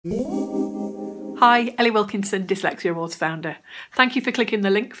Hi, Ellie Wilkinson, Dyslexia Awards founder. Thank you for clicking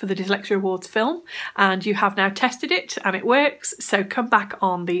the link for the Dyslexia Awards film, and you have now tested it and it works, so come back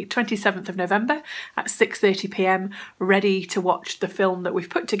on the 27th of November at 6:30 p.m, ready to watch the film that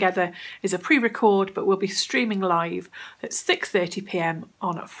we've put together. Is a pre-record, but we'll be streaming live at 6:30 p.m.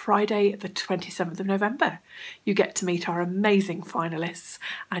 on Friday the 27th of November. You get to meet our amazing finalists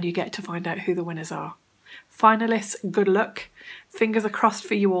and you get to find out who the winners are. Finalists, good luck. Fingers are crossed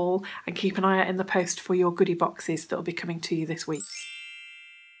for you all, and keep an eye out in the post for your goodie boxes that will be coming to you this week.